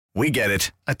We get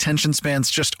it. Attention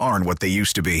spans just aren't what they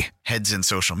used to be. Heads in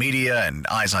social media and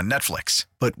eyes on Netflix.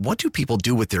 But what do people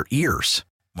do with their ears?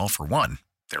 Well, for one,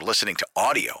 they're listening to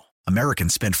audio.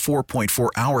 Americans spend 4.4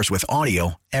 hours with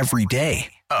audio every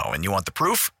day. Oh, and you want the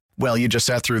proof? Well, you just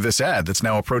sat through this ad that's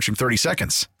now approaching 30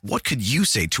 seconds. What could you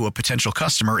say to a potential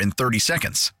customer in 30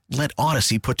 seconds? Let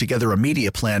Odyssey put together a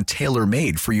media plan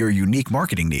tailor-made for your unique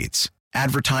marketing needs.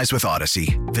 Advertise with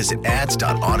Odyssey. Visit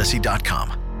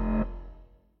ads.odyssey.com.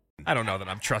 I don't know that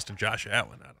I'm trusting Josh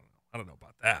Allen. I don't know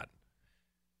about that.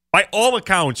 By all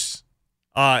accounts,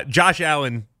 Josh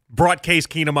Allen brought Case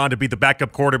Keenum on to be the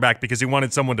backup quarterback because he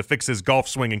wanted someone to fix his golf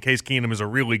swing, and Case Keenum is a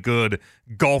really good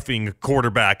golfing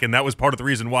quarterback, and that was part of the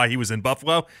reason why he was in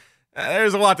Buffalo.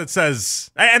 There's a lot that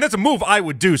says, and that's a move I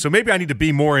would do. So maybe I need to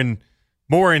be more in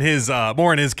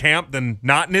his camp than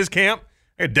not in his camp.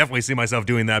 I could definitely see myself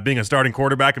doing that, being a starting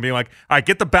quarterback and being like, all right,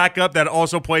 get the backup that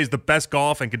also plays the best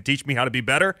golf and can teach me how to be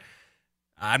better.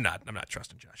 I'm not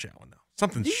trusting Josh Allen, though.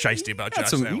 Something shiesty about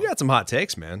Josh Allen. You got some hot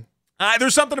takes, man.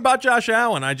 There's something about Josh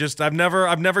Allen. I've never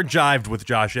jived with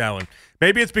Josh Allen.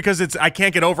 Maybe it's because I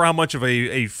can't get over how much of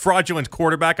a fraudulent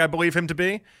quarterback I believe him to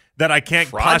be. That I can't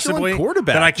possibly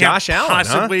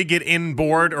get on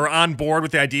board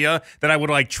with the idea that I would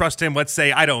like trust him. Let's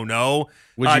say, I don't know,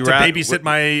 to babysit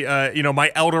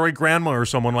my elderly grandma or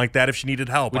someone like that if she needed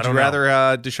help. Would you rather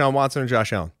Deshaun Watson or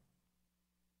Josh Allen?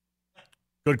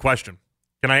 Good question.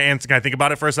 Can I answer? Can I think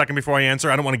about it for a second before I answer?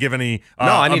 I don't want to give any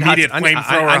immediate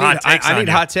flamethrower hot takes. I need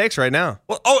hot takes right now.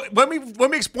 Well, let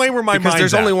me explain where my mind's at.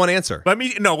 Because there's only one answer. Let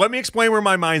me explain where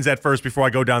my mind's at first before I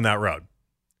go down that road.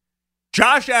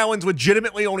 Josh Allen's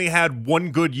legitimately only had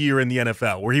one good year in the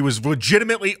NFL where he was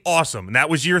legitimately awesome, and that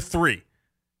was year 3.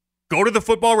 Go to the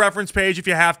Football Reference page if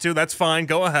you have to. That's fine.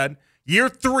 Go ahead. Year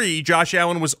 3, Josh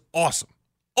Allen was awesome.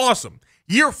 Awesome.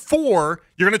 Year 4,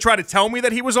 you're going to try to tell me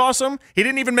that he was awesome? He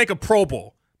didn't even make a Pro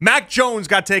Bowl. Mac Jones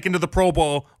got taken to the Pro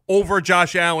Bowl over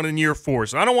Josh Allen in year 4,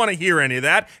 so I don't want to hear any of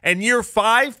that. And year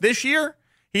 5, this year,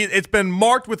 it's been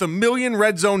marked with 1 million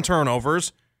red zone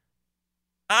turnovers.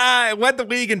 I led the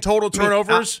league in total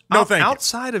turnovers. Thank you.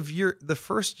 Outside of the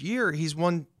first year, he's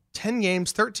won 10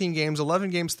 games, 13 games, 11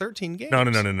 games, 13 games.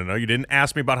 No. You didn't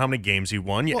ask me about how many games he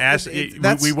won. You asked.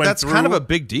 That's kind of a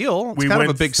big deal. It's kind of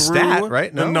a big stat,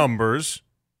 right? The numbers.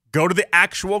 Go to the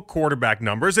actual quarterback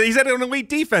numbers. He's had an elite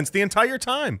defense the entire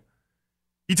time.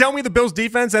 You tell me the Bills'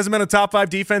 defense hasn't been a top 5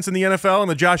 defense in the NFL in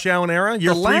the Josh Allen era?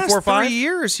 The last 3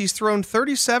 years, he's thrown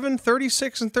 37,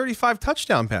 36, and 35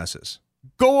 touchdown passes.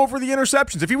 Go over the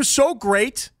interceptions. If he was so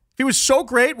great,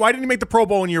 why didn't he make the Pro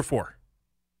Bowl in year 4?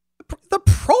 The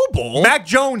Pro Bowl? Mac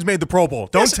Jones made the Pro Bowl.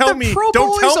 Don't tell me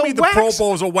the Pro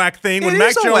Bowl is a whack thing when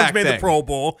Mac Jones made the Pro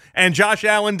Bowl and Josh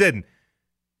Allen didn't.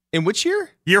 In which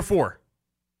year? Year 4.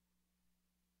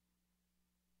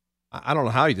 I don't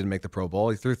know how he didn't make the Pro Bowl.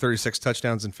 He threw 36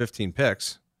 touchdowns and 15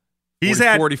 picks. He's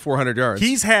had 4,400 yards.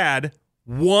 He's had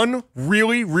one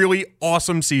really, really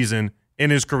awesome season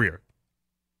in his career.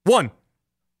 One.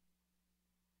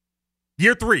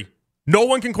 Year 3. No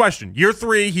one can question. Year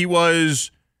 3, he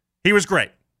was great.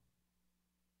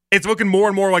 It's looking more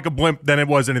and more like a blimp than it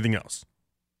was anything else.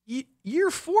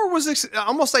 Year 4 was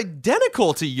almost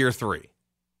identical to year 3.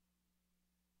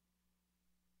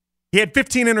 He had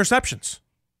 15 interceptions.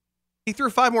 He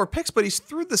threw 5 more picks, but he's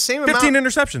through the same 15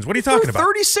 interceptions. What are you talking about?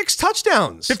 36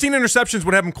 touchdowns. 15 interceptions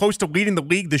would have him close to leading the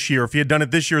league this year if he had done it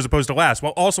this year as opposed to last,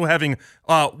 while also having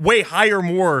way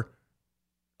more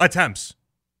attempts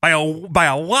by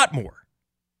a lot more,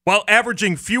 while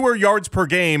averaging fewer yards per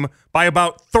game by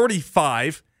about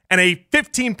 35 and a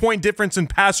 15-point difference in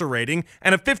passer rating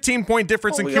and a 15-point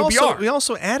difference in QBR. We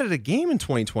also added a game in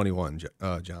 2021,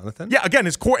 Jonathan. Yeah, again,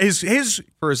 his for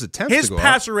his attempts his to go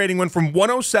passer rating went from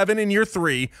 107 in year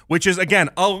 3, which is, again,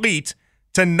 elite,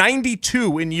 to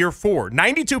 92 in year 4.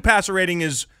 92 passer rating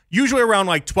is usually around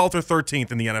like 12th or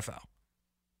 13th in the NFL.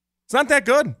 It's not that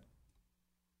good.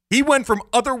 He went from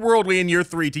otherworldly in year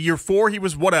 3 to year 4, he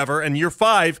was whatever, and year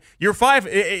 5,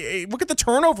 look at the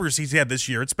turnovers he's had this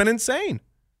year. It's been insane.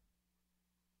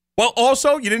 Well,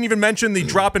 also, you didn't even mention the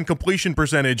drop in completion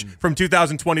percentage from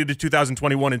 2020 to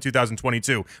 2021 and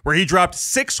 2022, where he dropped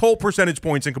 6 whole percentage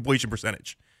points in completion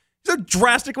percentage. He's a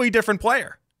drastically different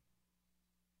player.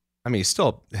 I mean, he's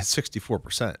still at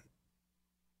 64%.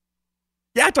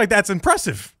 You act like that's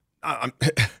impressive.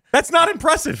 That's not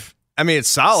impressive. I mean, it's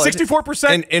solid.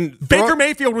 64%. And Baker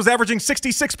Mayfield was averaging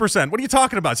 66%. What are you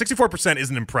talking about? 64%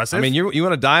 isn't impressive. I mean, you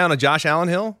want to die on a Josh Allen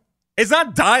hill? It's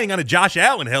not dying on a Josh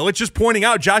Allen hill. It's just pointing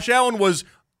out Josh Allen was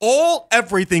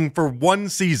everything for one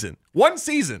season. One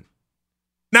season.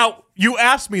 Now, you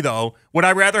asked me, though, would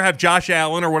I rather have Josh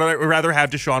Allen or would I rather have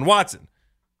Deshaun Watson?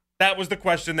 That was the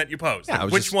question that you posed. Yeah, it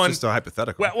was Which one? just a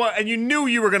hypothetical. Well, and you knew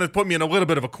you were going to put me in a little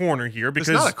bit of a corner here because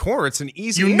it's not a corner. It's an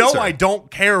easy you know answer. I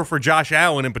don't care for Josh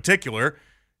Allen in particular.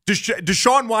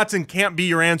 Deshaun Watson can't be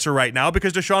your answer right now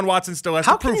because Deshaun Watson still has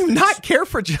How to prove can you this. not care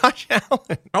for Josh Allen?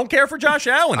 I don't care for Josh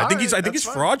Allen. I All think right, he's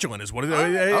fine. fraudulent is what it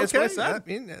Okay, what I said. I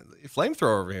mean,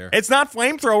 flamethrower over here. It's not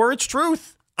flamethrower, it's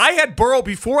truth. I had Burrow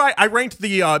before I ranked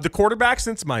the quarterbacks,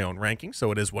 since my own ranking,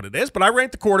 so it is what it is. But I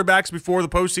ranked the quarterbacks before the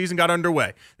postseason got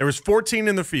underway. There was 14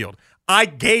 in the field. I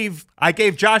gave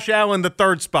Josh Allen the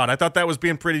third spot. I thought that was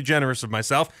being pretty generous of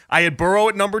myself. I had Burrow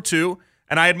at number 2,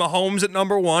 and I had Mahomes at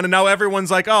number 1, and now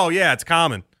everyone's like, oh, yeah, it's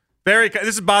common. This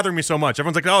is bothering me so much.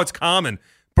 Everyone's like, oh, it's common.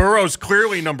 Burrow's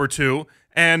clearly number 2.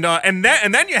 And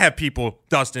then you have people,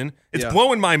 Dustin. It's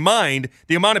blowing my mind,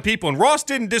 the amount of people. And Ross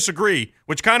didn't disagree,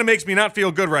 which kind of makes me not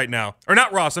feel good right now. Or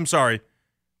not Ross, I'm sorry.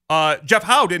 Jeff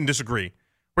Howe didn't disagree.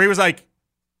 Where he was like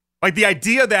the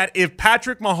idea that if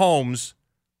Patrick Mahomes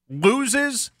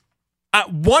loses,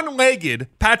 one-legged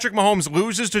Patrick Mahomes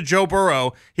loses to Joe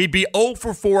Burrow, he'd be 0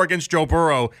 for 4 against Joe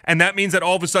Burrow, and that means that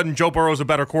all of a sudden Joe Burrow's a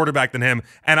better quarterback than him.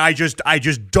 And I just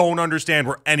don't understand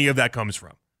where any of that comes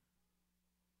from.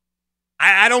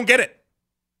 I don't get it.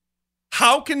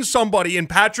 How can somebody in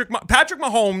Patrick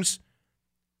Mahomes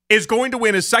is going to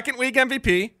win his second league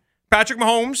MVP? Patrick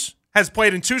Mahomes has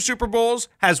played in 2 Super Bowls,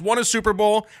 has won a Super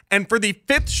Bowl, and for the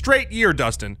 5th straight year,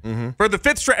 Dustin, for the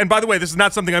 5th straight, and by the way, this is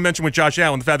not something I mentioned with Josh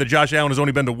Allen, the fact that Josh Allen has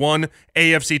only been to 1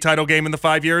 AFC title game in the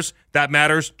 5 years. That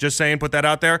matters. Just saying, put that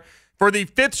out there. For the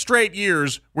 5th straight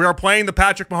years, we are playing the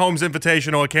Patrick Mahomes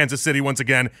Invitational at Kansas City once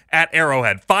again at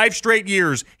Arrowhead. 5 straight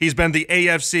years, he's been the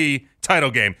AFC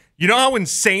title game. You know how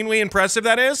insanely impressive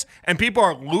that is? And people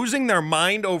are losing their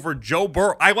mind over Joe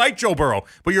Burrow. I like Joe Burrow,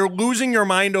 but you're losing your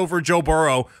mind over Joe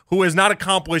Burrow, who has not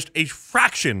accomplished a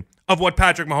fraction of what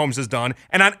Patrick Mahomes has done.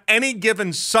 And on any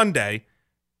given Sunday,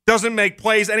 doesn't make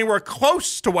plays anywhere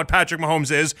close to what Patrick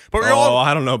Mahomes is. But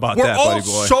I don't know about that, buddy boy.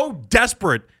 We're all so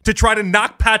desperate to try to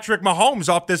knock Patrick Mahomes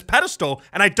off this pedestal,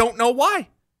 and I don't know why.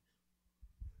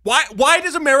 Why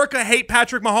does America hate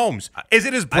Patrick Mahomes? Is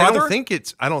it his brother? I don't think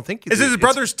it's. Is it his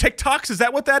brother's TikToks? Is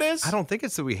that what that is? I don't think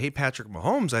it's that we hate Patrick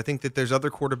Mahomes. I think that there's other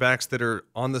quarterbacks that are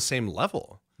on the same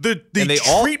level. The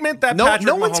treatment that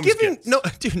Patrick Mahomes gets.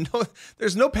 No,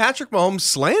 there's no Patrick Mahomes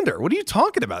slander. What are you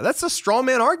talking about? That's a straw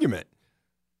man argument.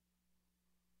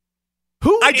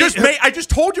 I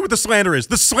just told you what the slander is.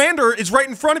 The slander is right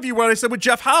in front of you what I said with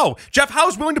Jeff Howe. Jeff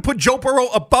Howe's willing to put Joe Burrow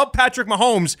above Patrick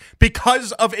Mahomes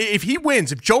because of if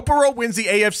Joe Burrow wins the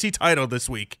AFC title this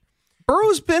week.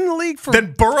 Burrow's been in the league for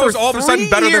then Burrow's all of a sudden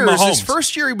better than Mahomes. His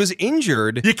first year he was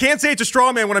injured. You can't say it's a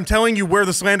straw man when I'm telling you where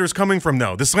the slander is coming from,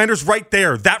 though. The slander's right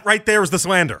there. That right there is the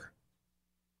slander.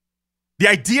 The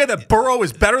idea that Burrow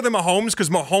is better than Mahomes because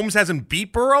Mahomes hasn't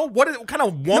beat Burrow? What kind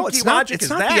of wonky logic is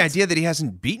that? It's not the idea that he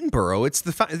hasn't beaten Burrow. It's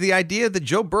the idea that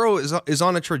Joe Burrow is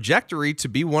on a trajectory to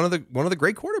be one of the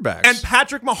great quarterbacks. And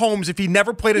Patrick Mahomes, if he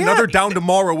never played another down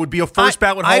tomorrow, would be a first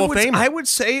ballot Hall of Famer. I would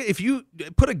say if you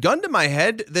put a gun to my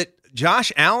head that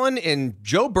Josh Allen and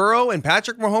Joe Burrow and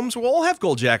Patrick Mahomes will all have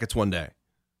gold jackets one day.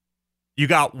 You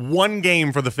got one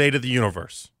game for the fate of the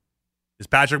universe. Is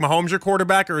Patrick Mahomes your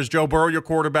quarterback, or is Joe Burrow your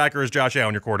quarterback, or is Josh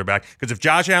Allen your quarterback? Because if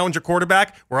Josh Allen's your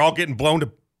quarterback, we're all getting blown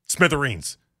to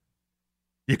smithereens.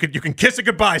 You can kiss it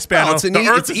goodbye, Spano.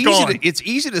 Gone. It's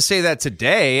easy to say that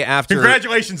today after.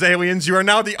 Congratulations, aliens! You are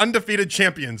now the undefeated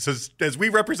champions as we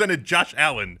represented Josh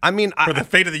Allen. For the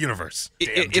fate of the universe.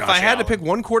 If I had to pick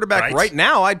one quarterback right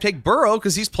now, I'd take Burrow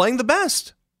because he's playing the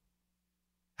best.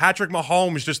 Patrick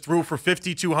Mahomes just threw for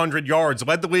 5,200 yards,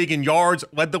 led the league in yards,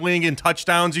 led the league in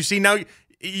touchdowns. You see, now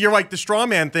you're like the straw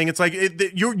man thing. It's like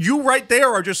you right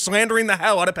there are just slandering the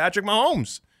hell out of Patrick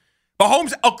Mahomes.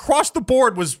 Mahomes across the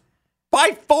board was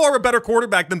by far a better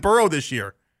quarterback than Burrow this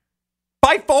year.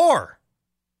 By far.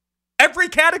 Every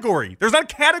category. There's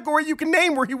not a category you can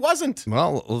name where he wasn't.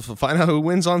 Well, we'll find out who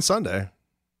wins on Sunday.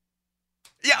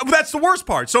 Yeah, that's the worst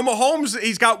part. So Mahomes,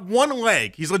 he's got one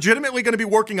leg. He's legitimately going to be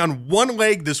working on one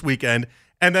leg this weekend,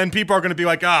 and then people are going to be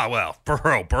like,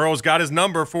 Burrow's got his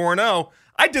number 4-0.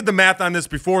 I did the math on this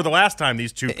before the last time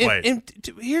these two played. And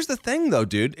here's the thing, though,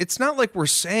 dude. It's not like we're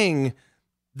saying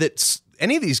that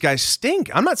any of these guys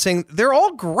stink. I'm not saying they're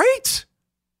all great.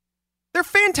 They're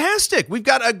fantastic. We've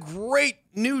got a great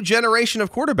new generation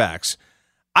of quarterbacks.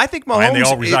 I think Mahomes... And they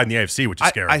all reside in the AFC, which is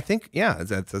scary. I think,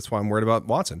 that's why I'm worried about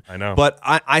Watson. I know. But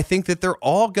I think that they're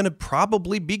all going to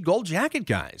probably be gold jacket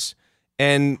guys.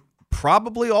 And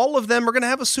probably all of them are going to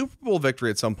have a Super Bowl victory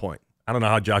at some point. I don't know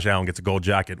how Josh Allen gets a gold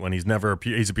jacket when he's never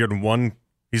he's appeared in one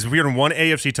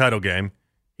AFC title game.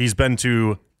 He's been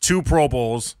to 2 Pro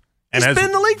Bowls. And he's been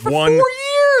in the league for 4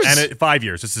 years. And 5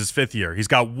 years. This is his 5th year. He's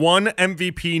got 1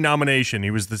 MVP nomination.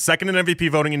 He was the second in MVP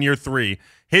voting in year 3.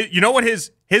 You know what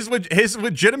his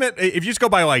legitimate, if you just go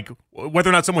by like whether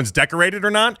or not someone's decorated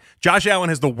or not, Josh Allen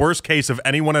has the worst case of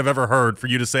anyone I've ever heard for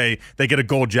you to say they get a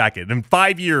gold jacket. In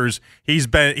 5 years, he's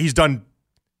done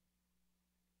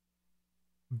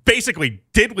basically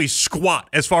diddly squat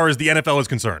as far as the NFL is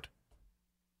concerned.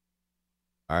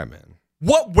 All right, man.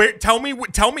 Tell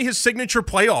me his signature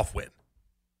playoff win.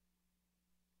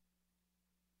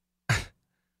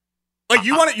 Like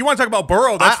you want to talk about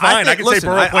Burrow? That's fine. I can say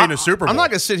Burrow played in a Super Bowl. I'm not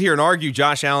going to sit here and argue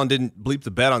Josh Allen didn't bleep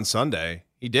the bet on Sunday.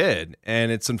 He did,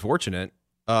 and it's unfortunate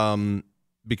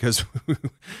because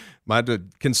I had to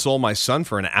console my son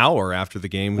for an hour after the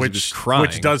game, which was crying.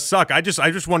 Which does suck. I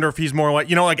just wonder if he's more like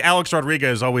like Alex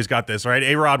Rodriguez always got this right.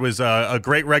 A-Rod was a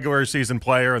great regular season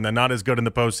player and then not as good in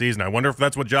the postseason. I wonder if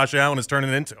that's what Josh Allen is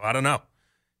turning into. I don't know.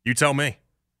 You tell me.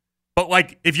 But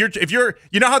like if you're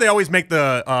how they always make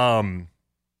the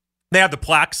they have the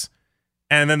plaques,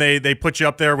 and then they put you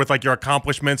up there with like your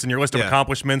accomplishments and your list of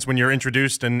accomplishments when you're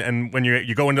introduced and when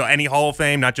you go into any Hall of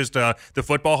Fame, not just the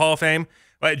Football Hall of Fame.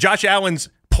 Josh Allen's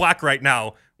plaque right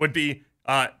now would be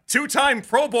 2-time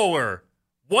Pro Bowler,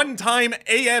 1-time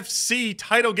AFC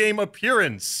title game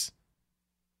appearance.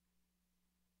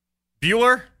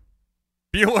 Bueller,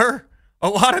 a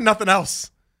lot of nothing else.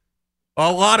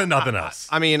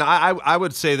 I mean, I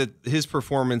would say that his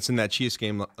performance in that Chiefs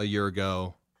game a year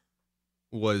ago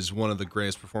was one of the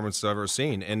greatest performances I've ever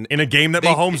seen. And in a game that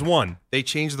Mahomes won. They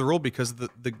changed the rule because the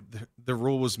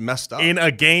rule was messed up. In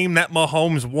a game that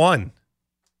Mahomes won.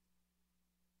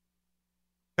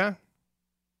 Yeah.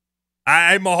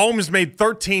 Mahomes made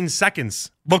 13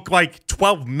 seconds look like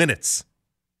 12 minutes.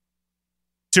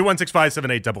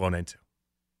 216-578-0092.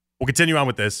 We'll continue on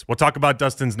with this. We'll talk about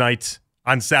Dustin's night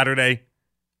on Saturday.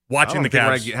 Watching the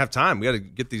Cavs. We have time. We got to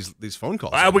get these phone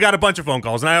calls. We got a bunch of phone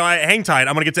calls, and I hang tight.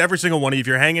 I'm going to get to every single one of you. If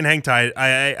you're hang tight.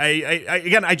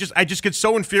 I just get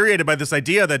so infuriated by this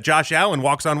idea that Josh Allen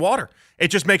walks on water. It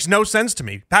just makes no sense to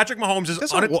me. Patrick Mahomes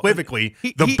is unequivocally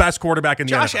the best quarterback in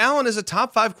the NFL. Josh Allen is a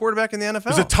top 5 quarterback in the NFL.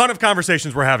 There's a ton of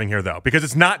conversations we're having here, though, because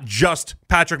it's not just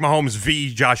Patrick Mahomes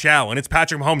v. Josh Allen. It's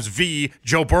Patrick Mahomes v.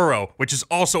 Joe Burrow, which is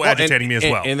also agitating me as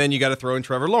well. And then you got to throw in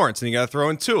Trevor Lawrence, and you got to throw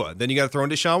in Tua. Then you got to throw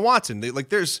in Deshaun Watson.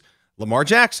 There's Lamar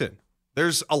Jackson.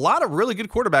 There's a lot of really good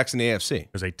quarterbacks in the AFC.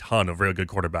 There's a ton of really good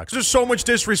quarterbacks. There's so much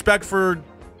disrespect for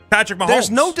Patrick Mahomes. There's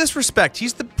no disrespect.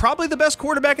 He's probably the best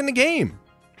quarterback in the game.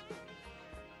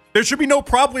 There should be no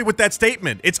problem with that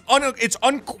statement. It's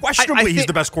unquestionably he's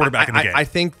the best quarterback in the game. I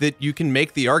think that you can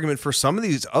make the argument for some of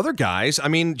these other guys. I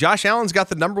mean, Josh Allen's got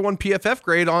the #1 PFF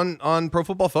grade on Pro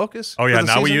Football Focus. Oh, yeah,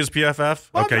 now we use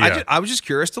PFF? Well, okay, yeah. I was just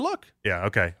curious to look. Yeah,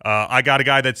 okay. I got a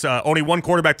guy that's only one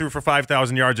quarterback threw for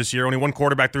 5,000 yards this year, only one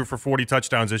quarterback threw for 40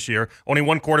 touchdowns this year, only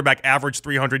one quarterback averaged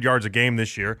 300 yards a game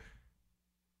this year.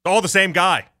 All the same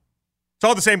guy. It's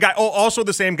all the same guy. Oh, also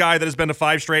the same guy that has been to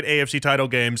 5 straight AFC title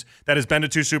games, that has been to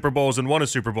 2 Super Bowls and won a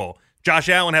Super Bowl. Josh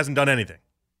Allen hasn't done anything.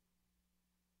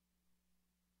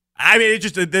 I mean,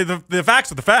 it's just the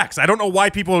facts are the facts. I don't know why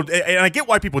people, and I get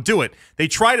why people do it. They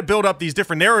try to build up these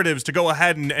different narratives to go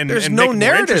ahead and there's and no make it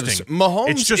narratives. More Mahomes,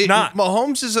 it's just not.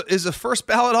 Mahomes is a first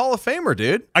ballot Hall of Famer,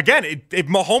 dude. Again, if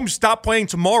Mahomes stopped playing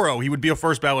tomorrow, he would be a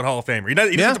first ballot Hall of Famer. He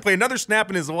doesn't have to play another snap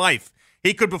in his life.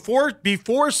 He could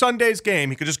before Sunday's game,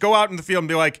 he could just go out in the field and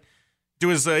be like,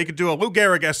 he could do a Lou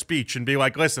Gehrig-esque speech and be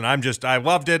like, listen, I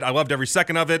loved it. I loved every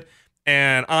second of it,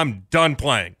 and I'm done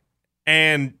playing.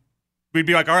 And we'd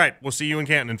be like, all right, we'll see you in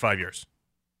Canton in 5 years.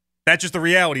 That's just the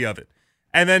reality of it.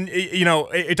 And then,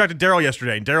 I talked to Daryl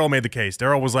yesterday, and Daryl made the case.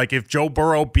 Daryl was like, if Joe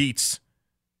Burrow beats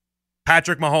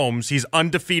Patrick Mahomes, he's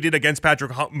undefeated against Patrick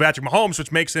Mahomes,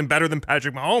 which makes him better than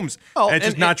Patrick Mahomes. Oh, and it's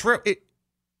just not true.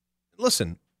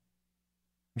 Listen,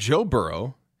 Joe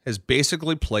Burrow has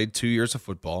basically played 2 years of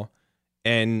football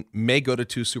and may go to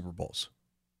 2 Super Bowls.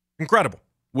 Incredible.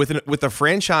 With a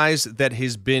franchise that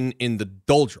has been in the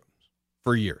doldrums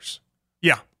for years.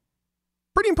 Yeah.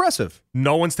 Pretty impressive.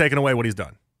 No one's taken away what he's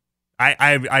done.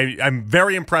 I'm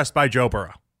very impressed by Joe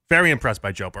Burrow. Very impressed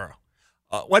by Joe Burrow.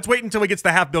 Let's wait until he gets the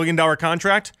 $500 million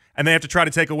contract, and they have to try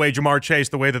to take away Jamar Chase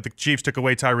the way that the Chiefs took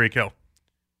away Tyreek Hill.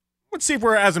 Let's see if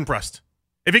we're as impressed.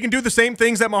 If he can do the same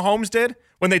things that Mahomes did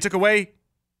when they took away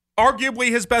arguably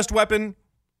his best weapon,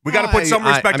 we got to put some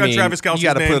respect on Travis Kelce's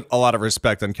name. You got to put a lot of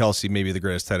respect on Kelce, maybe the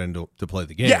greatest tight end to play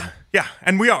the game. Yeah,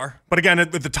 and we are. But again,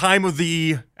 at the time of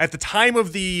the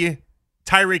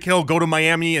Tyreek Hill go to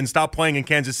Miami and stop playing in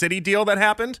Kansas City deal that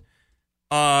happened,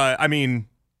 Tyreek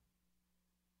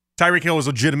Hill was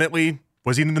he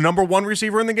the #1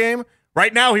 receiver in the game?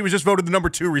 Right now, he was just voted the number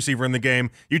 2 receiver in the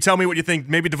game. You tell me what you think.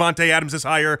 Maybe Devontae Adams is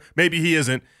higher. Maybe he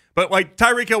isn't. But, like,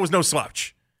 Tyreek Hill was no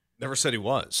slouch. Never said he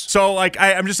was. So, like,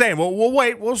 I'm just saying, well, we'll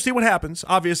wait. We'll see what happens,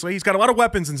 obviously. He's got a lot of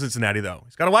weapons in Cincinnati, though.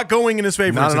 He's got a lot going in his favor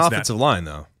in Not an Cincinnati. offensive line,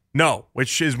 though. No,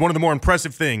 which is one of the more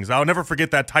impressive things. I'll never forget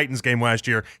that Titans game last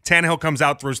year. Tannehill comes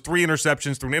out, throws 3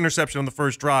 interceptions, threw an interception on the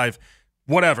first drive,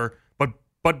 whatever.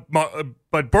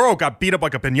 But Burrow got beat up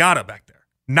like a piñata back there.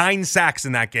 9 sacks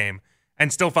in that game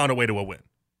and still found a way to a win.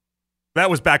 That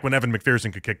was back when Evan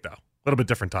McPherson could kick, though. A little bit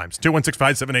different times.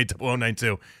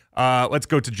 216-578-0092. Let's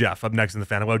go to Jeff up next in the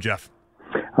fan. Hello, Jeff.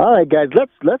 All right, guys,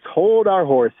 let's hold our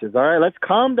horses, all right? Let's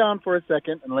calm down for a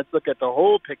second, and let's look at the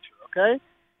whole picture, okay?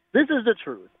 This is the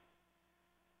truth.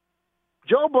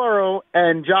 Joe Burrow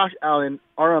and Josh Allen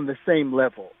are on the same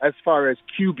level as far as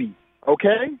QB,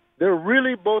 okay? They're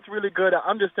really both really good. I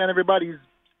understand everybody's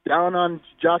down on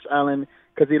Josh Allen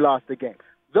because he lost the game.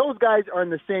 Those guys are in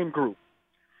the same group.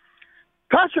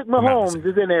 Patrick Mahomes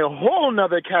is in a whole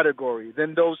nother category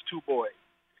than those two boys.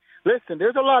 Listen,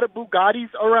 there's a lot of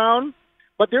Bugattis around,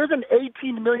 but there's an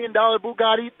 $18 million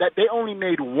Bugatti that they only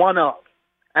made one of.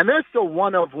 And they're still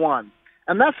one of one.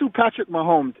 And that's who Patrick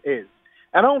Mahomes is.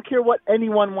 And I don't care what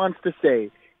anyone wants to say.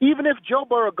 Even if Joe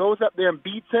Burrow goes up there and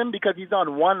beats him because he's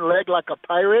on one leg like a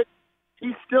pirate,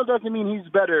 he still doesn't mean he's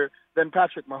better than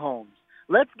Patrick Mahomes.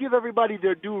 Let's give everybody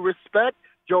their due respect.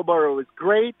 Joe Burrow is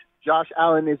great. Josh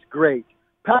Allen is great.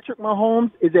 Patrick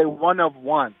Mahomes is a one of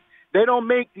one. They don't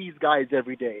make these guys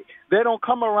every day. They don't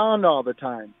come around all the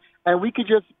time. And we could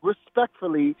just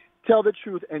respectfully tell the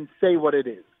truth and say what it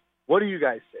is. What do you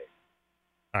guys say?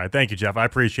 All right, thank you, Jeff. I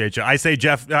appreciate you. I say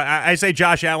Josh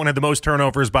Allen had the most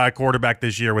turnovers by a quarterback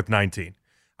this year with 19.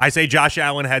 I say Josh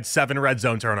Allen had 7 red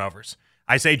zone turnovers.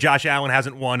 I say Josh Allen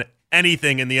hasn't won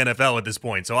anything in the NFL at this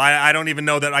point. So I don't even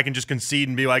know that I can just concede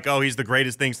and be like, oh, he's the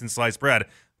greatest thing since sliced bread.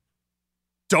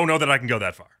 Don't know that I can go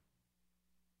that far.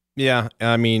 Yeah,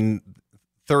 I mean,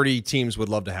 30 teams would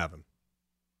love to have him.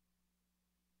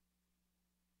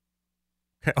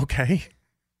 Okay.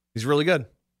 He's really good.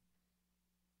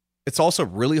 It's also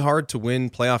really hard to win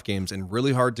playoff games and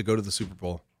really hard to go to the Super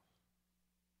Bowl.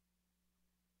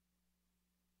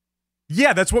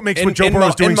 Yeah, that's what makes what Joe Burrow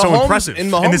is doing so impressive. In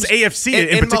this AFC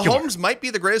in particular. Mahomes might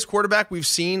be the greatest quarterback we've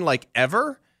seen like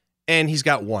ever, and he's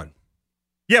got 1.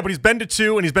 Yeah, but he's been to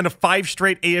 2, and he's been to 5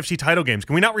 straight AFC title games.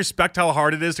 Can we not respect how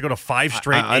hard it is to go to 5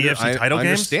 straight AFC title games?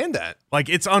 I understand that. Like,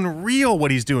 it's unreal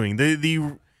what he's doing.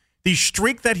 The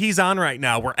streak that he's on right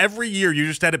now, where every year you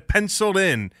just had it penciled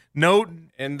in.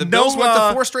 And the Bills went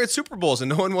to 4 straight Super Bowls, and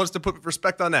no one wants to put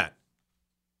respect on that.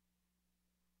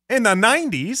 In the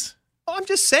 90s? Oh, I'm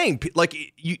just saying, like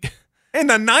you. In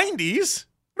the 90s?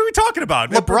 What are we talking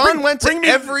about? LeBron went to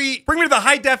bring me to the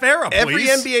high-def era, please. Every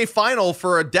NBA final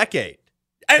for a decade.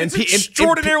 And it's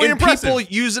extraordinarily impressive. People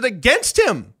use it against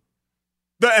him.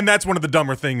 And that's one of the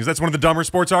dumber things. That's one of the dumber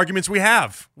sports arguments we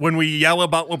have when we yell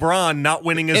about LeBron not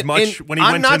winning as much when he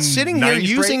went to 9 straight. I'm not sitting here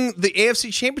using the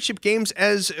AFC Championship games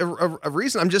as a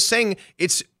reason. I'm just saying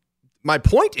my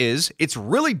point is it's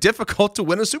really difficult to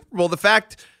win a Super Bowl. The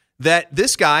fact that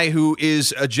this guy who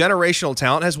is a generational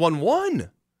talent has won 1.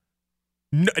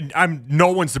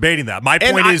 No one's debating that. My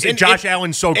point is, Josh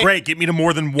Allen's so great. Get me to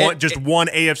more than one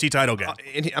AFC title game.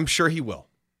 And I'm sure he will.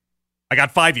 I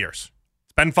got 5 years.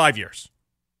 It's been 5 years.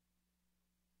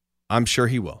 I'm sure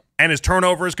he will. And his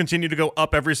turnovers continue to go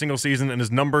up every single season, and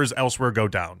his numbers elsewhere go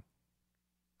down.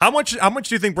 How much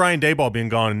do you think Brian Daboll being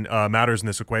gone matters in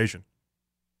this equation?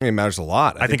 I mean, it matters a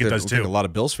lot. I think it does too. A lot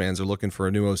of Bills fans are looking for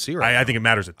a new OC right now. I think it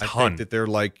matters a ton. I think that they're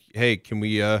like, hey, can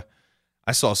we?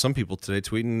 I saw some people today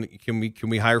tweeting, can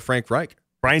we hire Frank Reich?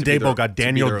 Brian Daboll got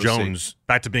Daniel Jones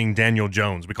back to being Daniel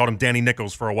Jones. We called him Danny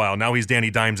Nichols for a while. Now he's Danny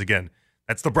Dimes again.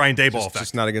 That's the Brian Daboll effect.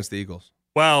 Just not against the Eagles.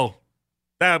 Well,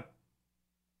 that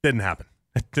didn't happen.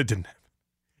 It didn't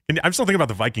happen. I'm still thinking about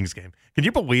the Vikings game. Can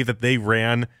you believe that they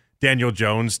ran Daniel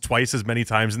Jones twice as many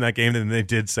times in that game than they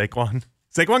did Saquon?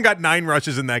 Saquon got 9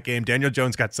 rushes in that game. Daniel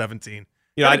Jones got 17.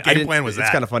 You know, what game plan was that?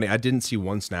 It's kind of funny. I didn't see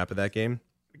one snap of that game.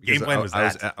 Game plan was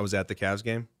that? I was at the Cavs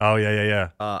game. Oh, yeah.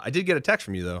 I did get a text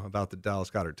from you, though, about the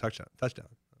Dallas Goedert touchdown.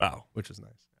 Wow. Which was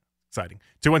nice. Exciting.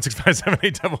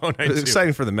 216-578-0092. It was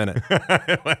exciting for the minute.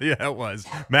 Yeah, it was.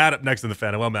 Matt up next in the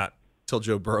fan. Well, Matt. Till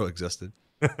Joe Burrow existed.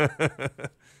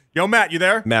 Yo, Matt, you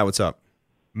there? Matt, what's up?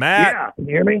 Matt. Yeah, can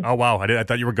you hear me? Oh, wow. I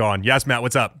thought you were gone. Yes, Matt,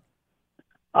 what's up?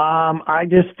 I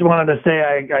just wanted to say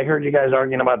I heard you guys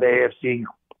arguing about the AFC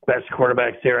best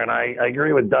quarterbacks here, and I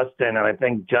agree with Dustin, and I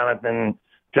think Jonathan,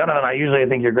 I usually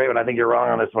think you're great, but I think you're wrong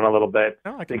on this one a little bit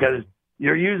because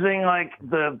you're using like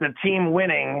the team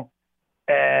winning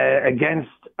against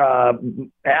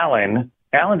Allen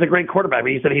Allen's a great quarterback,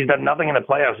 but he said he's done nothing in the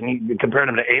playoffs, and he compared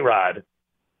him to A-Rod.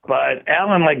 But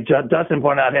Allen, like Dustin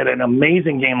pointed out, had an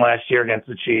amazing game last year against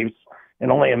the Chiefs,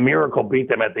 and only a miracle beat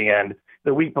them at the end.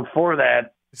 The week before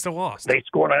that, They still lost. they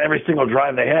scored on every single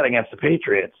drive they had against the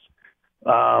Patriots.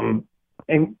 And,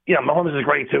 Mahomes is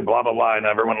great too, blah, blah, blah, and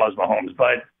everyone loves Mahomes.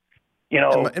 But,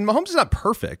 And Mahomes is not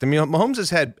perfect. I mean, Mahomes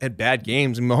has had bad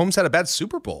games, and Mahomes had a bad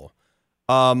Super Bowl.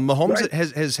 Mahomes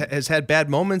Right. has had bad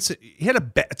moments. He had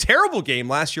a terrible game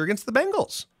last year against the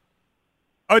Bengals.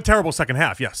 A terrible second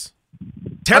half, yes.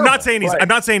 Terrible. I'm not saying he's. Right. I'm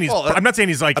not saying he's. Well, I'm not saying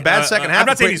he's like a bad second half. I'm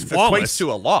not saying he's flawless. Equates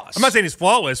to a loss. I'm not saying he's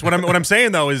flawless. What I'm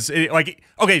saying though is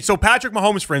okay. So Patrick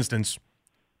Mahomes, for instance,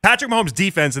 Patrick Mahomes'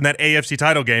 defense in that AFC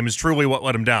title game is truly what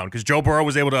let him down because Joe Burrow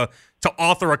was able to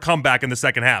author a comeback in the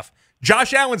second half.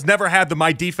 Josh Allen's never had the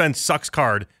 "my defense sucks"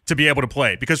 card to be able to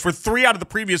play because for 3 out of the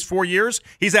previous 4 years,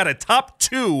 he's had a top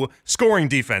 2 scoring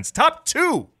defense. Top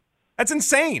 2. That's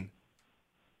insane.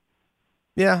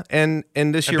 Yeah, and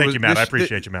this year thank was, you, Matt. this- I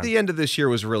appreciate you, man. The end of this year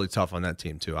was really tough on that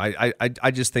team too.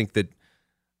 I just think that,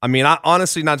 I mean,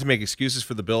 honestly, not to make excuses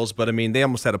for the Bills, but I mean, they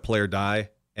almost had a player die,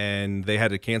 and they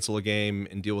had to cancel a game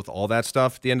and deal with all that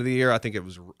stuff at the end of the year. I think they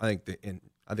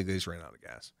just ran out of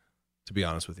gas, to be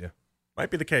honest with you. Might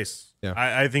be the case. Yeah.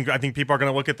 I think people are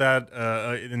going to look at that,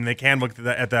 and they can look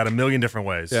at that a million different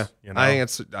ways. Yeah, you know? I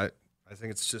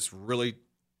think it's just really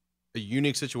a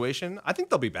unique situation. I think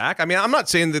they'll be back. I mean, I'm not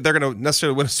saying that they're going to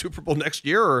necessarily win a Super Bowl next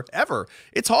year or ever.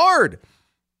 It's hard,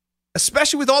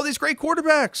 especially with all these great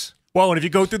quarterbacks. Well, and if you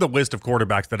go through the list of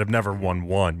quarterbacks that have never won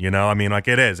one, I mean, like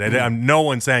it is. No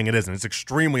one's saying it isn't. It's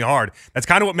extremely hard. That's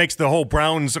kind of what makes the whole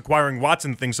Browns acquiring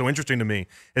Watson thing so interesting to me,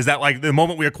 is that like the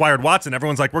moment we acquired Watson,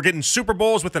 everyone's like, we're getting Super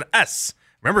Bowls with an S.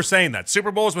 Remember saying that.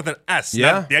 Super Bowls with an S.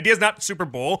 Yeah. The idea is not Super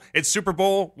Bowl. It's Super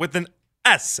Bowl with an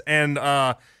S. And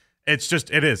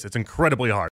it's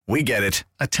incredibly hard. We get it.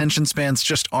 Attention spans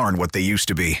just aren't what they used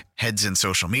to be. Heads in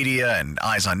social media and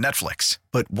eyes on Netflix.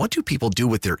 But what do people do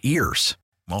with their ears?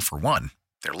 Well, for one,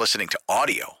 they're listening to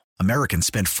audio. Americans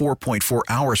spend 4.4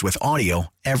 hours with audio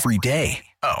every day.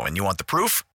 Oh, and you want the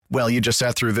proof? Well, you just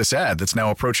sat through this ad that's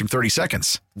now approaching 30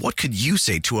 seconds. What could you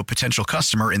say to a potential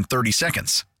customer in 30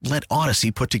 seconds? Let Odyssey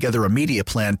put together a media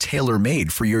plan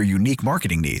tailor-made for your unique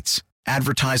marketing needs.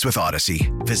 Advertise with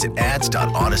Odyssey. Visit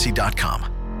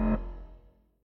ads.odyssey.com.